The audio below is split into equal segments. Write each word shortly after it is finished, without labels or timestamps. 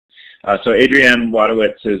So Adrianne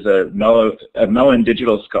Wadewitz is a Mellon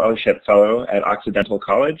Digital Scholarship Fellow at Occidental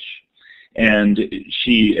College, and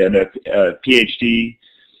she has a PhD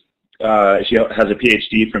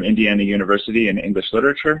from Indiana University in English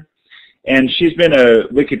Literature. And she's been a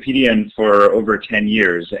Wikipedian for over 10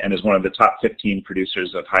 years and is one of the top 15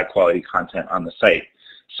 producers of high quality content on the site.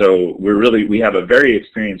 So we have a very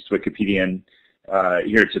experienced Wikipedian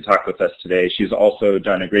here to talk with us today. She's also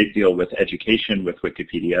done a great deal with education with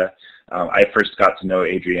Wikipedia. I first got to know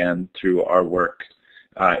Adrianne through our work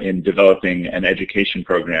in developing an education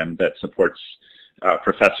program that supports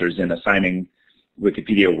professors in assigning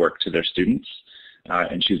Wikipedia work to their students.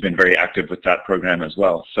 And she's been very active with that program as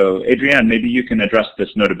well. So Adrianne, maybe you can address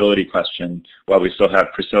this notability question while we still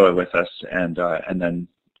have Priscilla with us, and then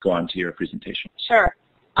go on to your presentation. Sure.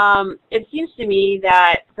 It seems to me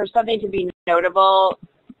that for something to be notable,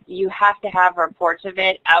 you have to have reports of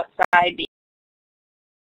it outside the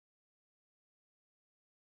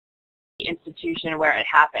institution where it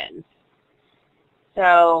happens.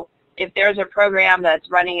 So if there's a program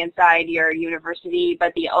that's running inside your university,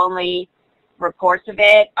 but the only reports of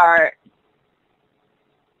it are,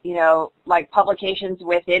 like publications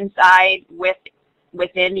within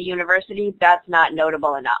the university, that's not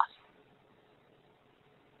notable enough.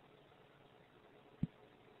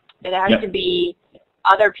 It has to be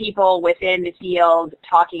other people within the field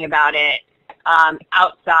talking about it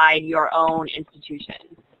outside your own institution.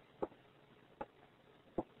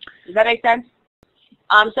 Does that make sense?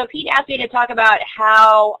 So Pete asked me to talk about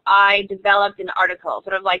how I developed an article,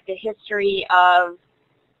 sort of like the history of,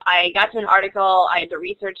 I got to an article, I had to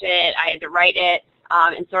research it, I had to write it,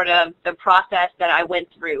 and sort of the process that I went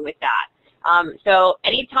through with that. So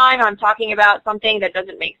anytime I'm talking about something that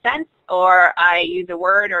doesn't make sense, or I use a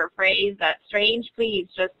word or a phrase that's strange, please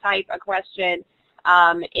just type a question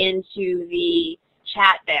into the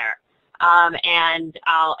chat there, and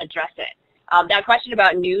I'll address it. That question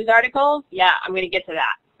about news articles, yeah, I'm going to get to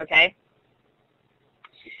that, okay?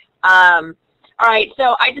 All right,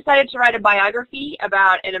 so I decided to write a biography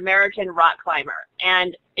about an American rock climber.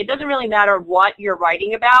 And it doesn't really matter what you're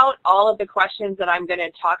writing about. All of the questions that I'm going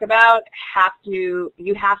to talk about, you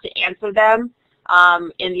have to answer them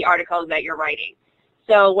in the articles that you're writing.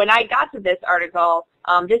 So when I got to this article,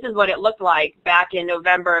 this is what it looked like back in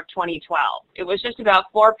November of 2012. It was just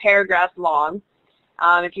about 4 paragraphs long.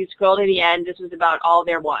 If you scroll to the end, this was about all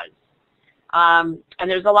there was. And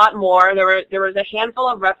there's a lot more. There was a handful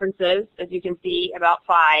of references, as you can see, about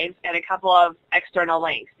 5, and a couple of external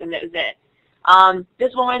links, and that was it.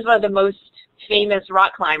 This woman is one of the most famous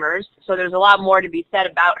rock climbers, so there's a lot more to be said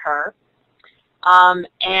about her.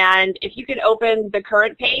 And if you could open the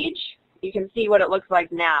current page, you can see what it looks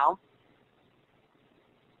like now.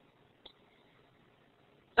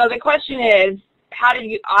 So the question is, how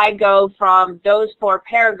did I go from those 4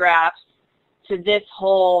 paragraphs to this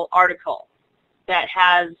whole article that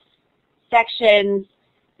has sections,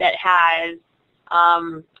 that has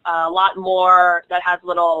a lot more, that has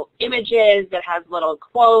little images, that has little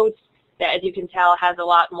quotes, that, as you can tell, has a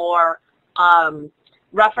lot more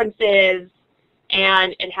references,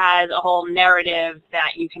 and it has a whole narrative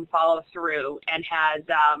that you can follow through, and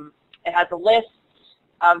it has a list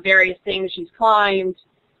of various things she's climbed,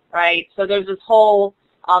 right? So there's this whole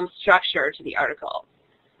structure to the article.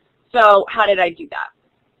 So how did I do that?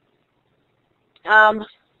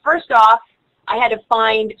 First off, I had to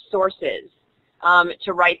find sources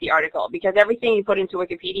to write the article, because everything you put into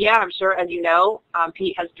Wikipedia, I'm sure, as you know,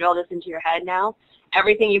 Pete has drilled this into your head now,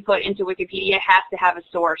 everything you put into Wikipedia has to have a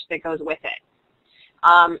source that goes with it.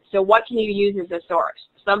 So what can you use as a source?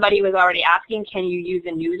 Somebody was already asking, can you use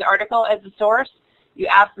a news article as a source? You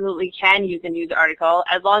absolutely can use a news article,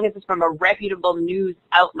 as long as it's from a reputable news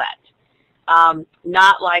outlet,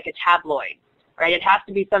 not like a tabloid, right? It has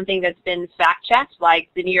to be something that's been fact-checked, like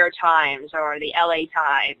the New York Times or the LA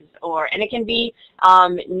Times, and it can be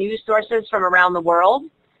news sources from around the world,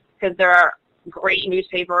 because there are great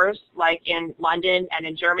newspapers like in London and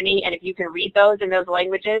in Germany, and if you can read those in those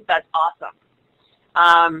languages, that's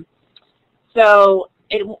awesome.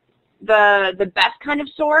 The best kind of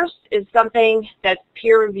source is something that's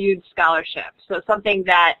peer-reviewed scholarship, so something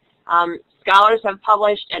that scholars have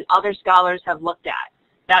published and other scholars have looked at.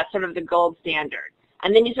 That's sort of the gold standard.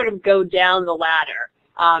 And then you sort of go down the ladder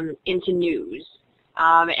into news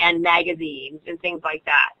and magazines and things like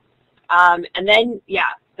that. And then,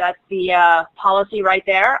 yeah, that's the policy right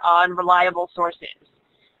there on reliable sources.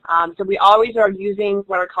 So we always are using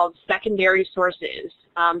what are called secondary sources,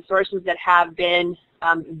 sources that have been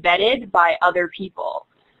vetted by other people.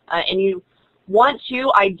 And you want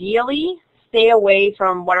to ideally stay away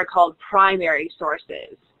from what are called primary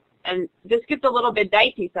sources. and this gets a little bit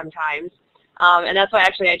dicey sometimes, and that's why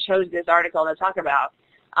actually I chose this article to talk about.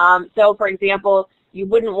 So, for example, you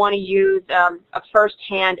wouldn't want to use a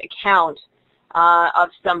first-hand account of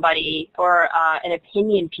somebody or an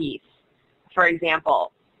opinion piece, for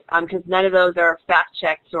example, because none of those are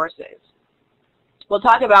fact-checked sources. We'll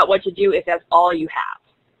talk about what to do if that's all you have.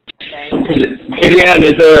 Okay. Adrianne,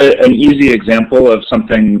 is there an easy example of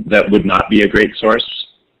something that would not be a great source?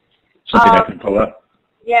 Something I can pull up?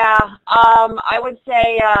 Yeah, I would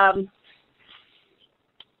say,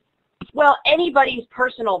 well, anybody's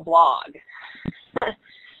personal blog.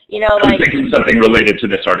 You know, I'm like thinking something related to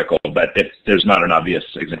this article, but if there's not an obvious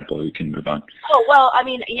example, we can move on. Oh, well, I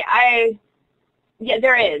mean, yeah,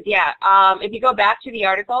 there is, yeah. If you go back to the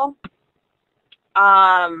article,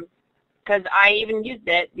 because I even used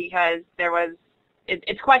it because there was,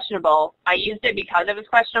 it's questionable. I used it because it was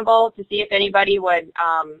questionable to see if anybody would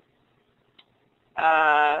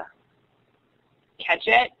catch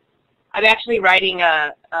it. I'm actually writing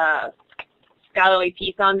a scholarly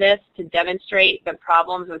piece on this to demonstrate the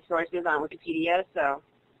problems with sources on Wikipedia, so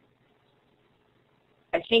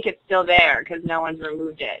I think it's still there because no one's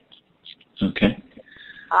removed it. Okay.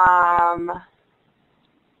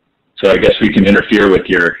 So I guess we can interfere with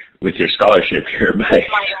your scholarship here by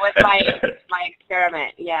with my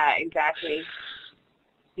experiment. Yeah, exactly.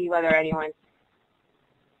 See whether anyone.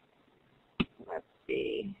 Let's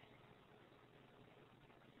see.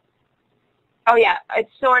 Oh yeah,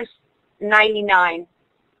 it's source 99.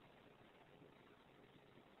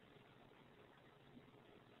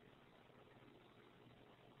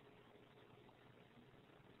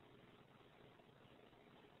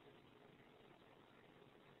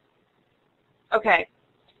 Okay,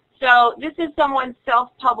 so this is someone's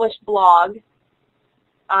self-published blog,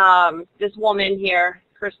 this woman here,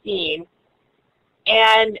 Christine,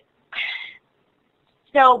 and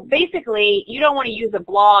so basically you don't want to use a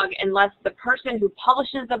blog unless the person who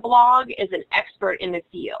publishes the blog is an expert in the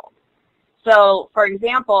field. So for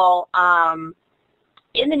example,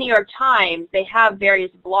 in the New York Times they have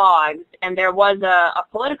various blogs, and there was a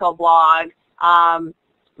political blog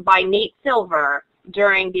by Nate Silver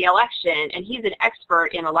during the election, and he's an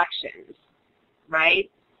expert in elections,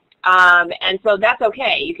 right? And so that's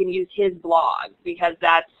okay. You can use his blog because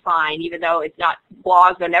that's fine, even though it's not,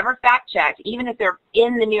 blogs are never fact-checked. Even if they're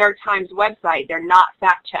in the New York Times website, they're not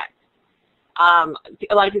fact-checked. A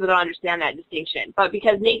lot of people don't understand that distinction. But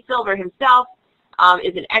because Nate Silver himself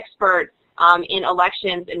is an expert in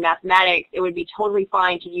elections and mathematics, it would be totally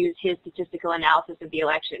fine to use his statistical analysis of the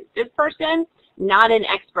elections. This person, not an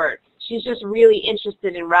expert. She's just really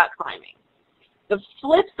interested in rock climbing. The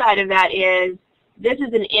flip side of that is this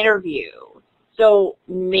is an interview. So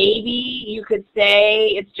maybe you could say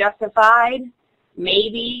it's justified,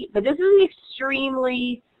 maybe, but this is an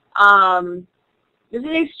extremely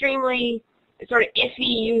sort of iffy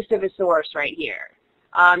use of a source right here.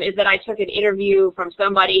 Is that I took an interview from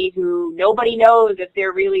somebody who nobody knows if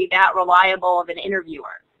they're really that reliable of an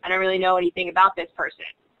interviewer. I don't really know anything about this person,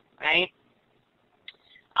 right?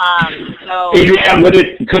 So Adrianne,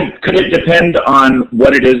 could it depend on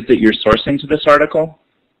what it is that you're sourcing to this article?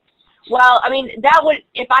 Well, I mean, that would,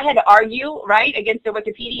 if I had to argue, right, against the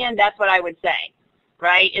Wikipedian, that's what I would say,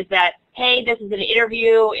 right, is that, hey, this is an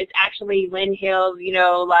interview, it's actually Lynn Hill's, you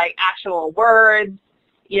know, like actual words,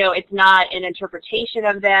 you know, it's not an interpretation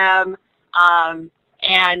of them,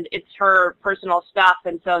 and it's her personal stuff,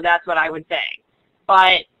 and so that's what I would say.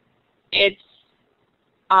 But it's,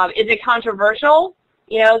 is it controversial?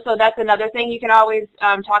 You know, so that's another thing you can always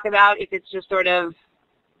talk about if it's just sort of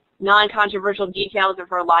non-controversial details of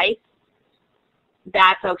her life.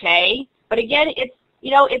 That's okay. But again, it's,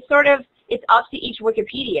 you know, it's sort of, it's up to each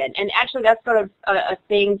Wikipedian. And actually that's sort of a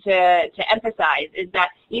thing to emphasize, is that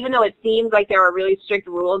even though it seems like there are really strict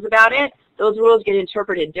rules about it, those rules get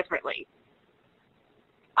interpreted differently.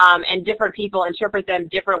 And different people interpret them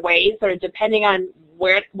different ways, sort of depending on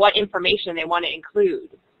what information they want to include.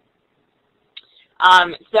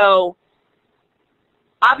 So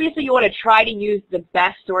obviously you want to try to use the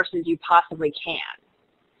best sources you possibly can.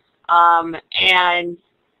 And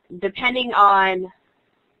depending on,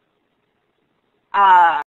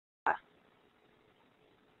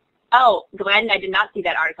 oh, Glenn, I did not see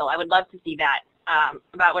that article. I would love to see that,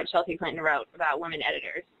 about what Chelsea Clinton wrote about women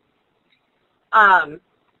editors. But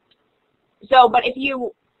if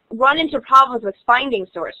you run into problems with finding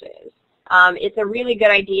sources, it's a really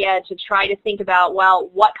good idea to try to think about, well,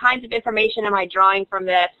 what kinds of information am I drawing from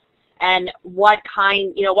this, and what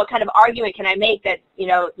kind of argument can I make that, you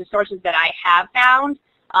know, the sources that I have found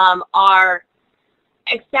are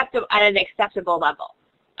acceptable at an acceptable level.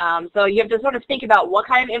 So you have to sort of think about what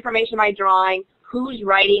kind of information am I drawing, who's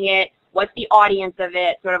writing it, what's the audience of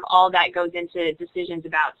it, sort of all that goes into decisions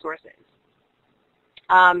about sources.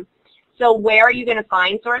 So where are you going to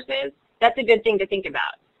find sources? That's a good thing to think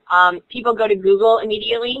about. People go to Google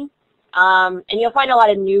immediately, and you'll find a lot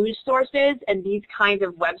of news sources and these kinds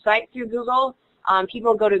of websites through Google.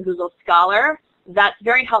 People go to Google Scholar. That's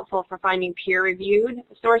very helpful for finding peer-reviewed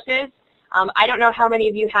sources. I don't know how many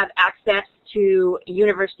of you have access to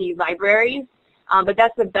university libraries, but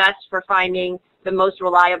that's the best for finding the most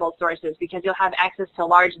reliable sources because you'll have access to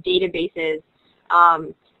large databases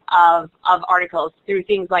of articles through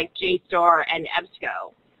things like JSTOR and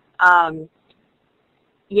EBSCO.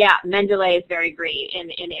 Yeah, Mendeley is very great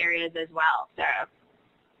in areas as well. So,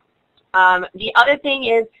 the other thing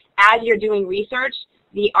is, as you're doing research,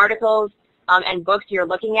 the articles and books you're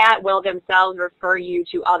looking at will themselves refer you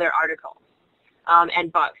to other articles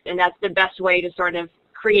and books, and that's the best way to sort of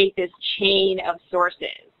create this chain of sources.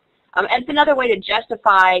 And it's another way to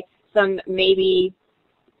justify some maybe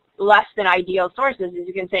less than ideal sources is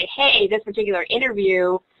you can say, hey, this particular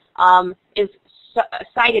interview is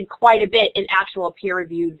cited quite a bit in actual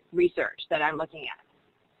peer-reviewed research that I'm looking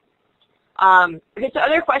at. Okay, so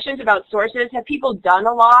other questions about sources. Have people done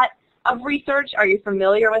a lot of research? Are you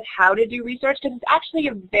familiar with how to do research? Because it's actually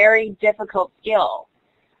a very difficult skill,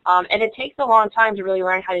 and it takes a long time to really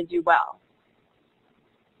learn how to do well.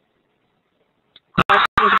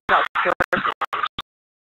 Questions about sources.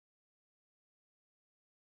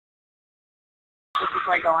 Just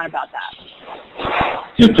before I go on about that.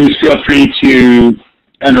 Yeah, please feel free to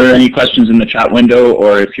enter any questions in the chat window,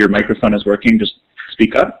 or if your microphone is working, just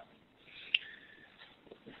speak up.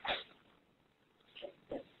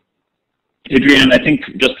 Adrianne, I think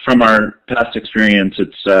just from our past experience,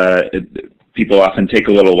 people often take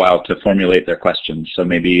a little while to formulate their questions. So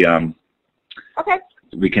maybe okay.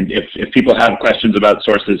 We can, if people have questions about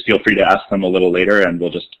sources, feel free to ask them a little later, and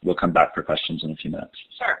we'll come back for questions in a few minutes.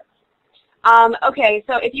 Sure. Okay,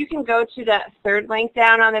 so if you can go to that third link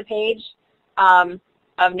down on the page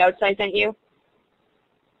of notes I sent you.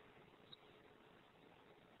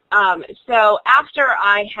 So after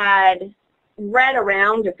I had read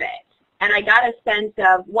around a bit, and I got a sense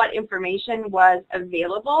of what information was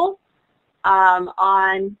available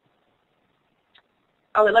on,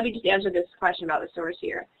 oh, let me just answer this question about the source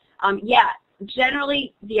here. Yeah,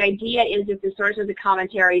 generally the idea is if the source is a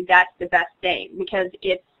commentary, that's the best thing because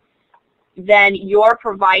then you're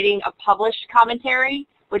providing a published commentary,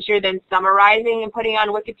 which you're then summarizing and putting on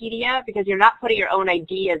Wikipedia because you're not putting your own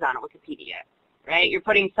ideas on Wikipedia, right? You're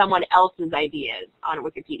putting someone else's ideas on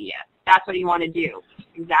Wikipedia. That's what you want to do,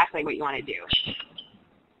 exactly what you want to do.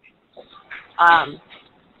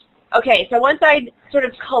 Okay, so once I sort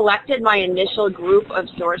of collected my initial group of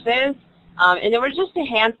sources, and there was just a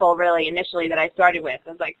handful really initially that I started with, it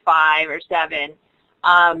was like 5 or 7,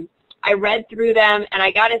 I read through them and I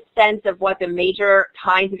got a sense of what the major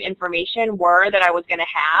kinds of information were that I was going to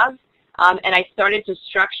have, and I started to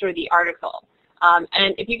structure the article.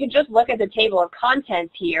 And if you can just look at the table of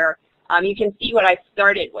contents here, you can see what I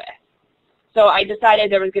started with. So I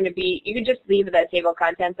decided there was going to be, you can just leave that table of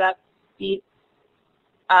contents up, Steve.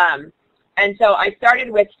 And so I started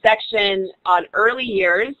with section on early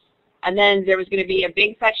years, and then there was going to be a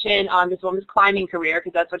big section on this woman's climbing career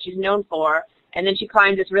because that's what she's known for. And then she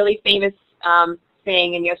climbed this really famous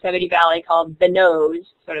thing in Yosemite Valley called The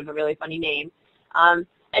Nose, sort of a really funny name.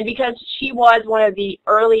 And because she was one of the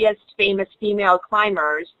earliest famous female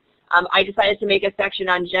climbers, I decided to make a section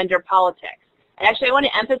on gender politics. And actually I want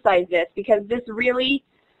to emphasize this because this really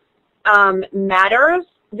matters.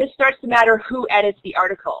 This starts to matter who edits the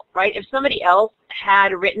article, right? If somebody else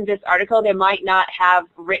had written this article, they might not have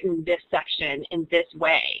written this section in this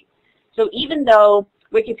way. So even though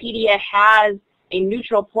Wikipedia has a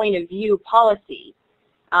neutral point of view policy,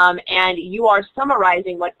 and you are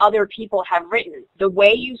summarizing what other people have written, the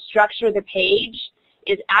way you structure the page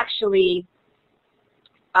is actually,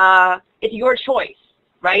 it's your choice,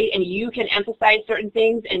 right? And you can emphasize certain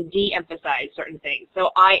things and de-emphasize certain things.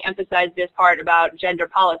 So I emphasize this part about gender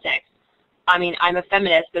politics. I mean, I'm a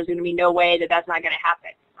feminist. There's going to be no way that that's not going to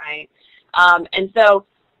happen, right? And so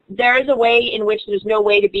there is a way in which there's no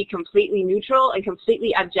way to be completely neutral and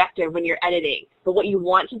completely objective when you're editing. But what you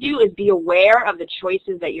want to do is be aware of the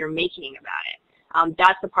choices that you're making about it.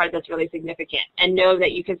 That's the part that's really significant. And know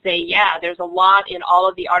that you can say, yeah, there's a lot in all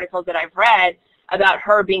of the articles that I've read about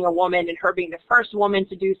her being a woman and her being the first woman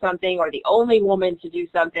to do something or the only woman to do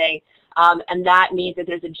something. And that means that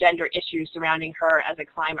there's a gender issue surrounding her as a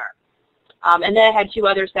climber. And then I had 2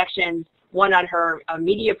 other sections, one on her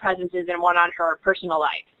media presences and one on her personal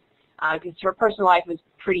life. because her personal life was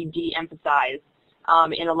pretty de-emphasized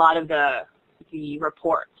in a lot of the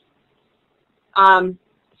reports.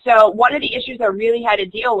 So one of the issues I really had to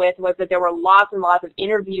deal with was that there were lots and lots of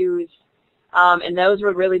interviews, and those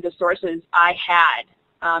were really the sources I had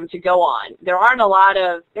to go on. There isn't a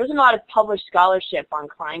lot of published scholarship on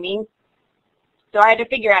climbing, so I had to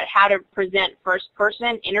figure out how to present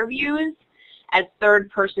first-person interviews as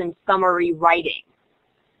third-person summary writing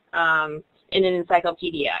in an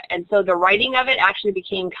encyclopedia. And so the writing of it actually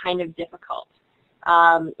became kind of difficult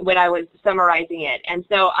when I was summarizing it. And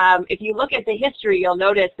so if you look at the history, you'll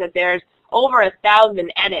notice that there's over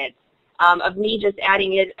 1,000 edits of me just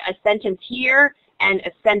adding in a sentence here and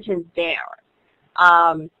a sentence there.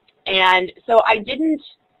 And so I didn't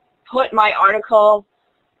put my article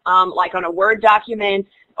like on a Word document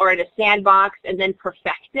or in a sandbox and then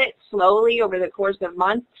perfect it slowly over the course of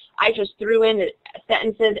months. I just threw in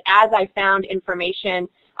sentences as I found information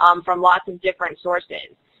from lots of different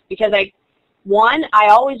sources, because I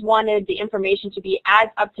always wanted the information to be as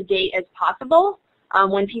up-to-date as possible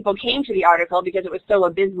when people came to the article, because it was so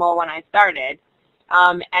abysmal when I started.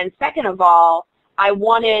 And second of all, I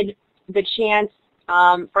wanted the chance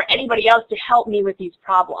for anybody else to help me with these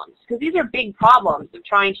problems, because these are big problems of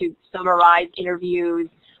trying to summarize interviews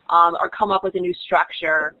or come up with a new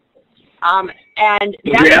structure. And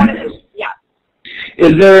that's one of the, yeah.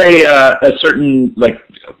 Is there a certain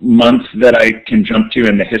month that I can jump to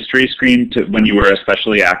in the history screen to when you were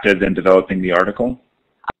especially active in developing the article?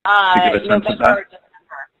 To give a sense of that?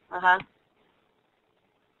 Uh-huh.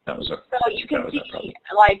 So you can see,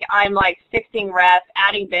 I'm fixing refs,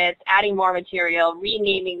 adding bits, adding more material,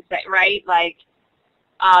 renaming, right?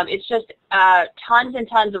 It's just tons and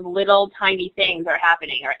tons of little tiny things are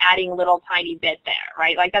happening, or adding little tiny bit there,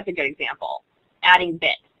 right? That's a good example, adding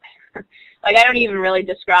bits. I don't even really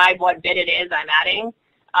describe what bit it is I'm adding,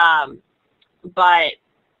 but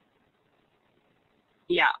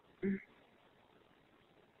yeah.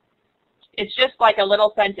 It's just like a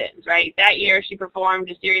little sentence, right? That year she performed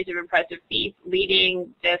a series of impressive feats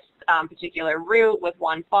leading this particular route with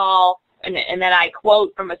one fall, and then I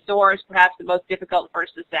quote from a source, perhaps the most difficult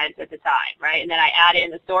first ascent at the time, right? And then I add in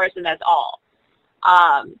the source, and that's all.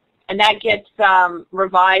 And that gets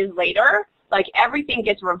revised later. Everything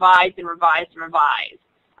gets revised and revised and revised.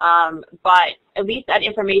 But at least that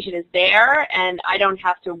information is there, and I don't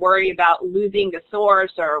have to worry about losing the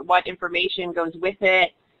source or what information goes with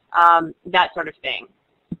it. That sort of thing.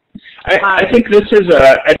 I think this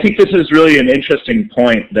is really an interesting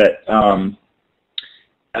point that I'm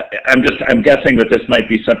guessing that this might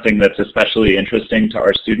be something that's especially interesting to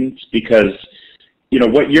our students, because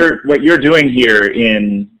what you're doing here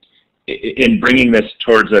in bringing this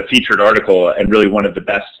towards a featured article and really one of the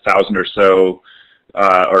best 1,000 or so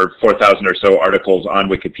or 4,000 or so articles on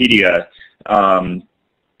Wikipedia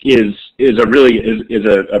is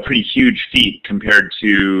a pretty huge feat compared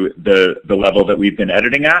to the level that we've been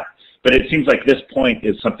editing at. But it seems like this point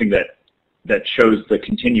is something that shows the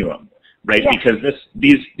continuum, right? Yeah. Because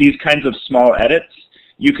these kinds of small edits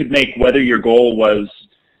you could make whether your goal was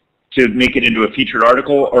to make it into a featured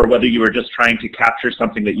article or whether you were just trying to capture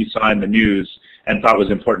something that you saw in the news and thought was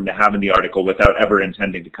important to have in the article without ever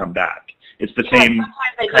intending to come back. It's the same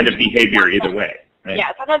kind of behavior either way. Right?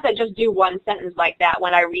 Yeah, sometimes I just do one sentence like that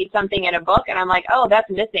when I read something in a book and I'm like, oh, that's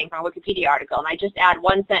missing from a Wikipedia article, and I just add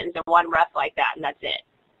one sentence and one ref like that, and that's it.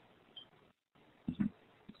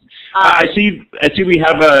 I see we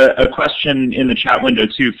have a question in the chat window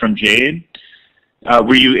too from Jade.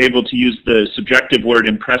 Were you able to use the subjective word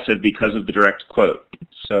impressive because of the direct quote?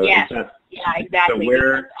 So yeah, exactly.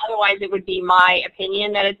 So otherwise it would be my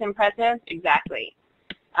opinion that it's impressive. Exactly.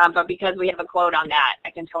 But because we have a quote on that,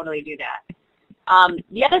 I can totally do that.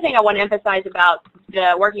 The other thing I want to emphasize about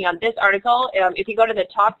working on this article, if you go to the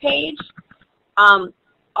talk page,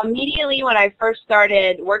 immediately when I first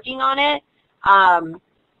started working on it,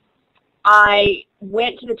 I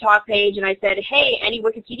went to the talk page and I said, hey, any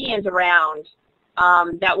Wikipedians around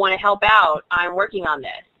that want to help out? I'm working on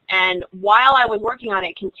this. And while I was working on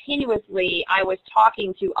it continuously, I was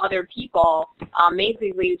talking to other people,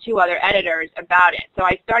 basically 2 other editors, about it. So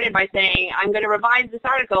I started by saying, I'm going to revise this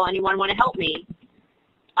article. Anyone want to help me?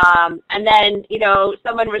 And then,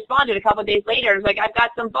 someone responded a couple of days later. It was like, I've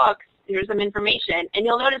got some books. Here's some information. And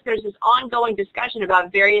you'll notice there's this ongoing discussion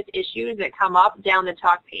about various issues that come up down the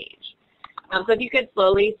talk page. So if you could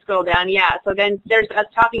slowly scroll down, yeah. So then there's us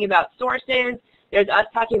talking about sources. There's us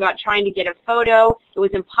talking about trying to get a photo. It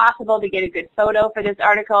was impossible to get a good photo for this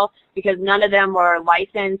article because none of them were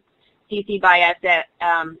licensed CC by SA.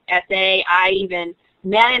 I even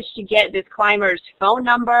managed to get this climber's phone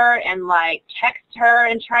number and like text her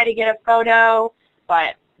and try to get a photo,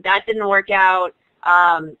 but that didn't work out.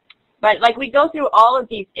 But like we go through all of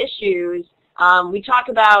these issues. We talk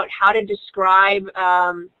about how to describe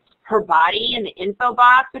her body in the info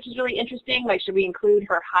box, which is really interesting. Like, should we include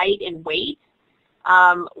her height and weight?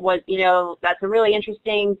 That's a really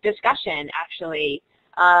interesting discussion, actually.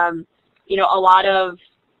 A lot of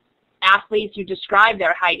athletes who describe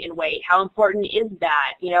their height and weight, how important is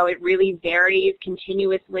that? It really varies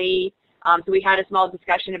continuously. So we had a small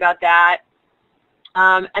discussion about that.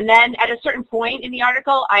 And then at a certain point in the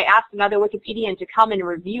article, I asked another Wikipedian to come and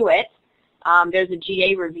review it. There's a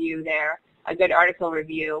GA review there, a good article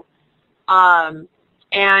review. And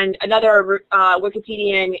another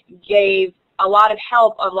Wikipedian gave a lot of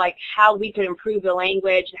help of like how we could improve the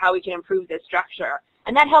language and how we can improve the structure.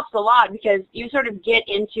 And that helps a lot because you sort of get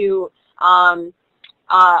into a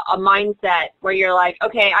mindset where you're like,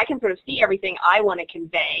 okay, I can sort of see everything I want to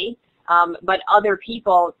convey, but other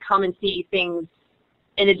people come and see things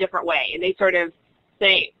in a different way. And they sort of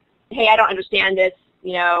say, hey, I don't understand this,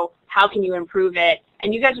 how can you improve it?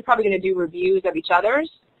 And you guys are probably going to do reviews of each other's,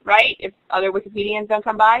 right? If other Wikipedians don't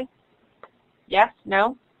come by? Yes?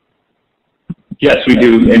 No? Yes, we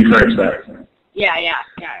do encourage that. Yeah.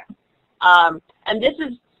 And this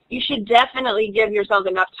is, you should definitely give yourselves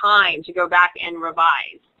enough time to go back and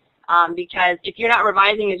revise. Because if you're not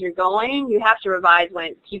revising as you're going, you have to revise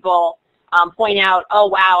when people point out, oh,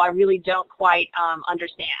 wow, I really don't quite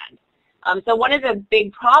understand. So one of the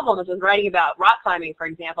big problems with writing about rock climbing, for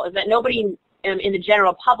example, is that nobody in the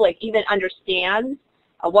general public even understands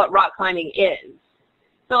what rock climbing is.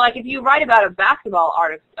 So like if you write about a basketball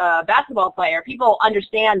player, people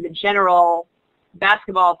understand the general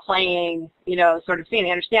basketball playing, sort of thing.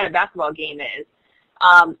 They understand what a basketball game is.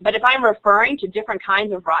 But if I'm referring to different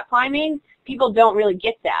kinds of rock climbing, people don't really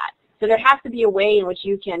get that. So there has to be a way in which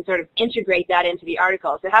you can sort of integrate that into the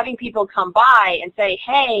article. So having people come by and say,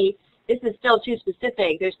 hey, this is still too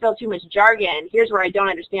specific, there's still too much jargon, here's where I don't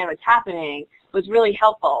understand what's happening, was really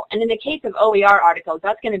helpful. And in the case of OER articles,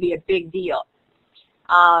 that's going to be a big deal.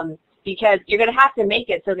 Because you're going to have to make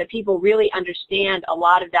it so that people really understand a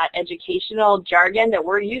lot of that educational jargon that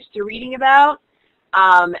we're used to reading about,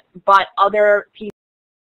 but other people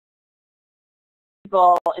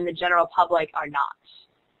in the general public are not.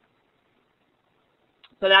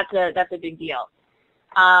 So that's a big deal.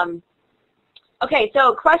 Okay,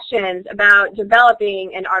 so questions about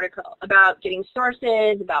developing an article, about getting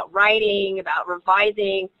sources, about writing, about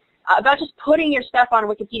revising, about just putting your stuff on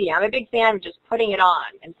Wikipedia. I'm a big fan of just putting it on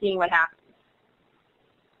and seeing what happens.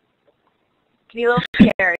 It can be a little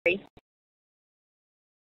scary.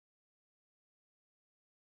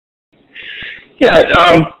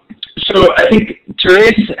 Yeah, so I think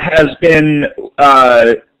Therese has been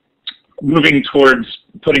moving towards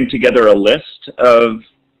putting together a list of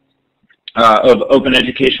open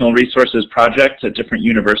educational resources projects at different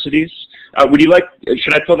universities. Would you like,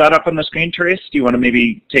 should I pull that up on the screen, Therese? Do you want to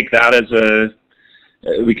maybe take that as a,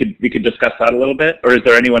 we could discuss that a little bit, or is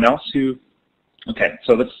there anyone else who, okay,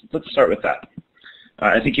 so let's start with that.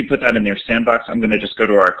 I think you put that in your sandbox. I'm going to just go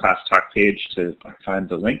to our class talk page to find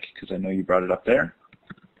the link because I know you brought it up there.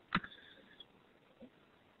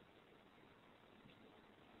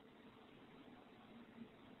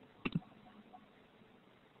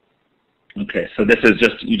 Okay, so this is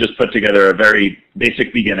just, you just put together a very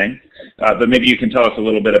basic beginning, but maybe you can tell us a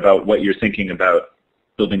little bit about what you're thinking about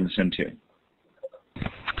building this into.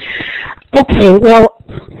 Okay, well,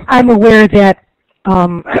 I'm aware that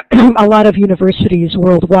a lot of universities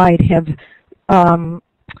worldwide have, I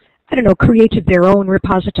don't know, created their own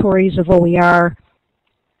repositories of OER,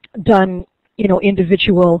 done,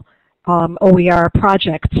 individual OER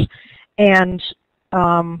projects, and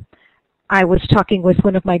I was talking with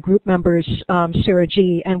one of my group members, Sarah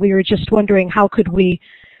G., and we were just wondering how could we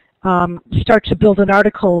start to build an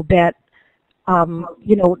article that,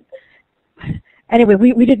 anyway,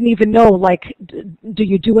 we didn't even know, like, do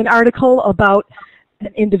you do an article about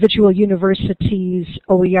an individual university's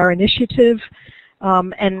OER initiative?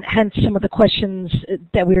 And hence some of the questions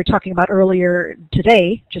that we were talking about earlier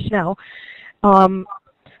today, just now.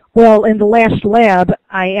 Well, in the last lab,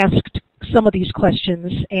 I asked some of these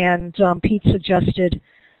questions, and Pete suggested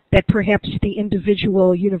that perhaps the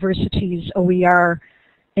individual universities' OER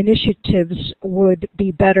initiatives would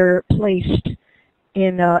be better placed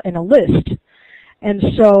in a list. And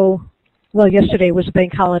so, well, yesterday was a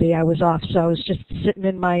bank holiday. I was off, so I was just sitting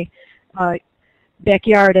in my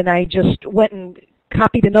backyard, and I just went and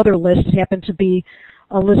copied another list. It happened to be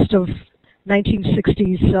a list of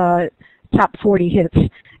 1960s top 40 hits,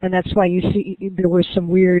 and that's why you see there were some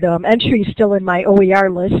weird entries still in my OER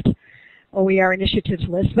list, OER initiatives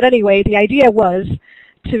list. But anyway, the idea was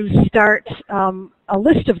to start a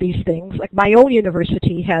list of these things. Like my own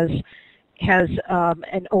university has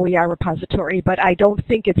an OER repository, but I don't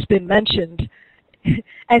think it's been mentioned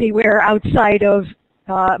anywhere outside of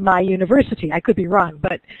my university. I could be wrong,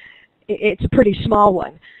 but it's a pretty small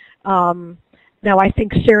one. Now I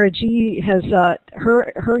think Sarah G has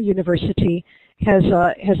her university has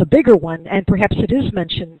a bigger one, and perhaps it is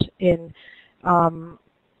mentioned in some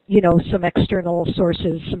external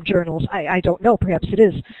sources, some journals. I don't know. Perhaps it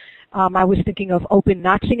is. I was thinking of Open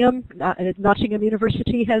Nottingham. Nottingham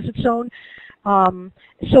University has its own.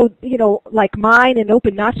 So like mine and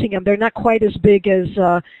Open Nottingham, they're not quite as big as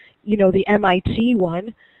the MIT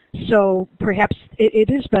one. So perhaps it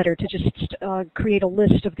is better to just create a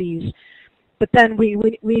list of these. But then we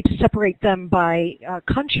need to separate them by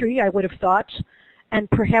country, I would have thought, and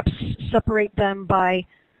perhaps separate them by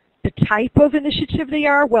the type of initiative they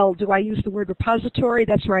are. Well, do I use the word repository?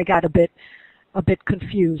 That's where I got a bit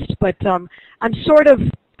confused. But I'm sort of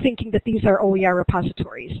thinking that these are OER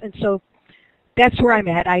repositories, and so that's where I'm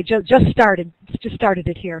at. I just started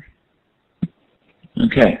it here.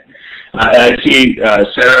 Okay. I see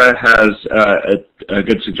Sarah has a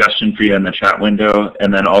good suggestion for you in the chat window,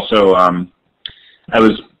 and then also I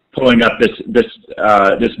was pulling up this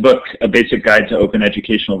book, A Basic Guide to Open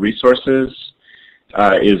Educational Resources,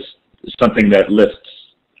 is something that lists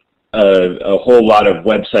a whole lot of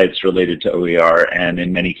websites related to OER, and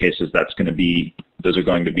in many cases those are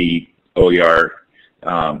going to be OER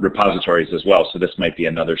repositories as well. So this might be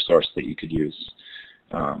another source that you could use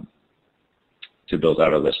to build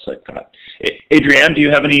out a list like that. Adrianne, do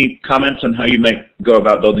you have any comments on how you might go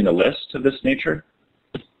about building a list of this nature?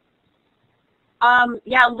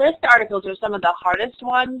 Yeah, list articles are some of the hardest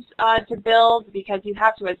ones to build because you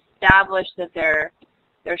have to establish that there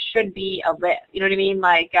should be a list. You know what I mean?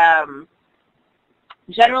 Like,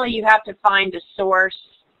 generally you have to find a source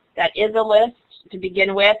that is a list to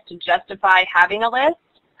begin with to justify having a list.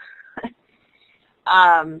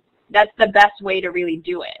 That's the best way to really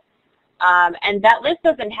do it. And that list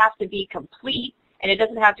doesn't have to be complete, and it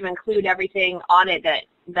doesn't have to include everything on it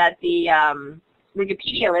that the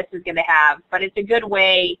Wikipedia list is going to have, but it's a good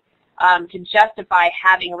way to justify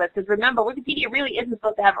having a list. Because remember, Wikipedia really isn't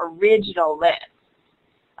supposed to have original lists.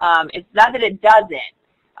 It's not that it doesn't,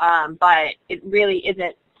 but it really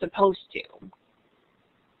isn't supposed to.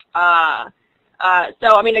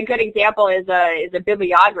 So, I mean, a good example is a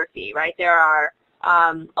bibliography, right? There are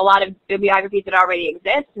a lot of bibliographies that already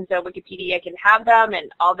exist, and so Wikipedia can have them,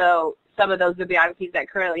 and although some of those bibliographies that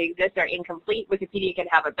currently exist are incomplete, Wikipedia can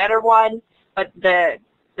have a better one, but the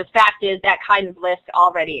fact is that kind of list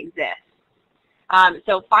already exists.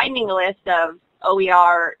 So finding a list of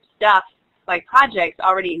OER stuff, like projects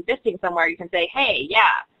already existing somewhere, you can say, hey,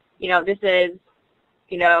 yeah, this is,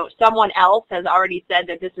 someone else has already said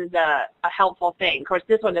that this is a helpful thing. Of course,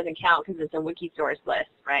 this one doesn't count because it's a Wikisource list,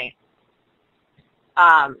 right?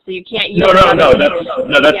 So you can't use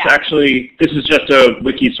that's actually, this is just a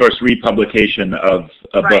Wikisource republication of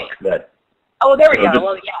a book that. Oh, there we go.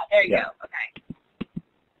 Well, yeah, there you go. Okay.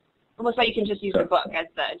 Almost like you can just use the book as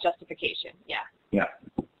the justification. Yeah. Yeah.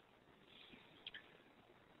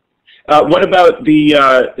 What about the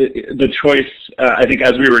choice? I think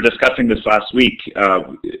as we were discussing this last week,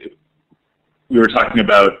 we were talking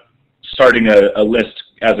about starting a list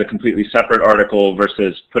as a completely separate article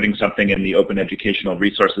versus putting something in the Open Educational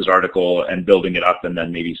Resources article and building it up and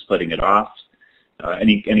then maybe splitting it off.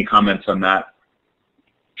 Any comments on that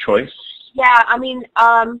choice? Yeah, I mean,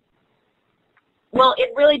 well,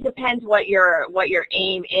 it really depends what your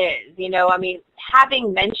aim is. I mean,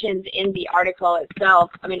 having mentions in the article itself,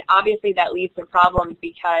 I mean, obviously that leads to problems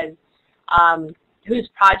because whose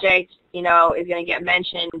project, is going to get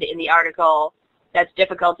mentioned in the article. That's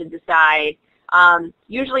difficult to decide.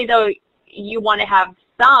 Usually, though, you want to have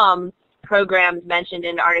some programs mentioned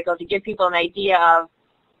in the article to give people an idea of,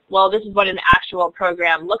 well, this is what an actual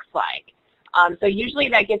program looks like. So usually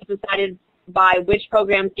that gets decided by which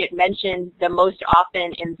programs get mentioned the most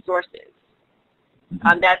often in sources.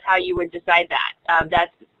 That's how you would decide that.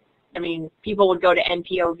 I mean, people would go to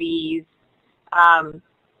NPOVs.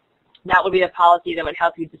 That would be the policy that would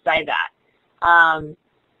help you decide that.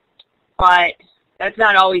 But that's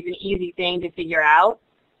not always an easy thing to figure out,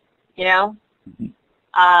 What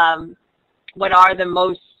are the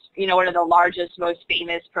most, what are the largest, most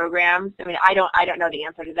famous programs? I mean, I don't know the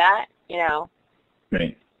answer to that,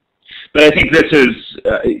 Right. But I think this is,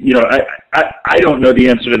 you know, I don't know the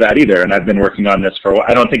answer to that either, and I've been working on this for a while.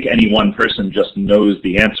 I don't think any one person just knows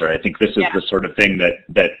the answer. I think this is the sort of thing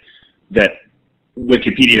that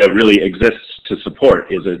Wikipedia really exists to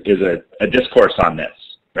support, is a discourse on this,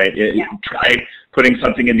 right? Try putting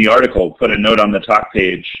something in the article, put a note on the top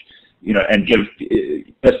page, you know, and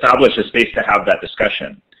establish a space to have that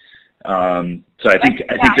discussion. So I think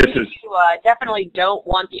this is... You definitely don't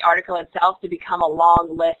want the article itself to become a long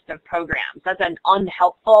list of programs. That's an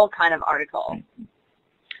unhelpful kind of article.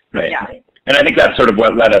 Right. Yeah. And I think that's sort of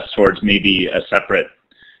what led us towards maybe a separate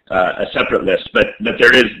list. But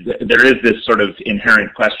there is this sort of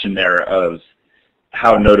inherent question there of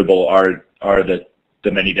how notable are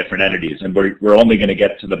the many different entities, and we're only going to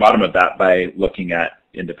get to the bottom of that by looking at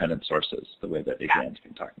independent sources, the way that Adrianne's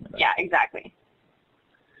been talking about. Yeah, exactly.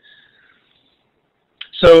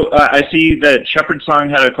 So I see that Shepherd Song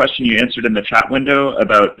had a question you answered in the chat window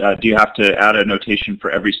about do you have to add a notation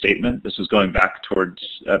for every statement? This was going back towards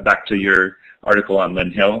back to your article on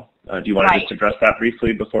Lynn Hill. Do you want to just address that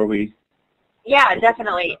briefly before we? Yeah,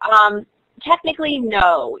 definitely. Technically,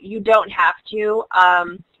 no, you don't have to.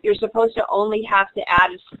 You're supposed to only have to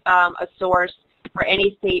add a source for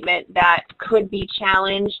any statement that could be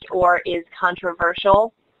challenged or is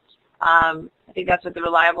controversial. I think that's what the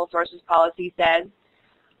reliable sources policy says.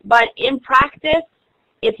 But in practice,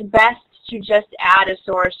 it's best to just add a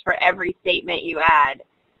source for every statement you add,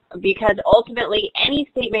 because ultimately any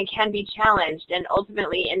statement can be challenged, and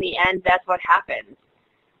ultimately in the end that's what happens.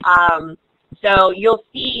 So you'll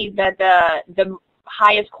see that the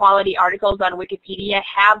highest quality articles on Wikipedia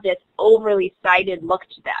have this overly cited look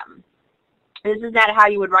to them. This is not how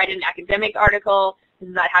you would write an academic article. This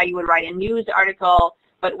is not how you would write a news article.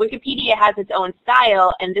 But Wikipedia has its own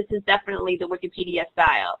style, and this is definitely the Wikipedia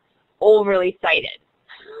style, overly cited.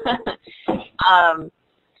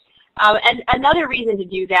 And another reason to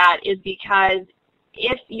do that is because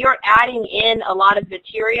if you're adding in a lot of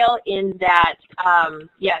material in that,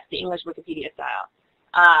 yes, the English Wikipedia style.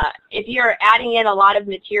 If you're adding in a lot of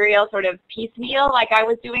material sort of piecemeal, like I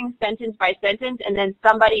was doing sentence by sentence, and then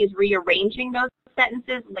somebody is rearranging those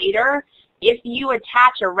sentences later, if you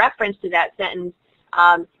attach a reference to that sentence,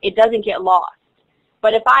 it doesn't get lost.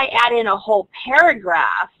 But if I add in a whole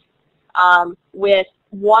paragraph with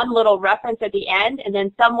one little reference at the end, and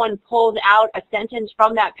then someone pulls out a sentence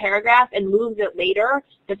from that paragraph and moves it later,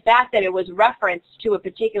 the fact that it was referenced to a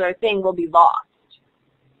particular thing will be lost.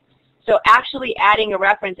 So actually adding a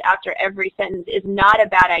reference after every sentence is not a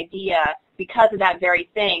bad idea because of that very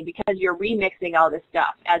thing, because you're remixing all this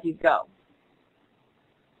stuff as you go.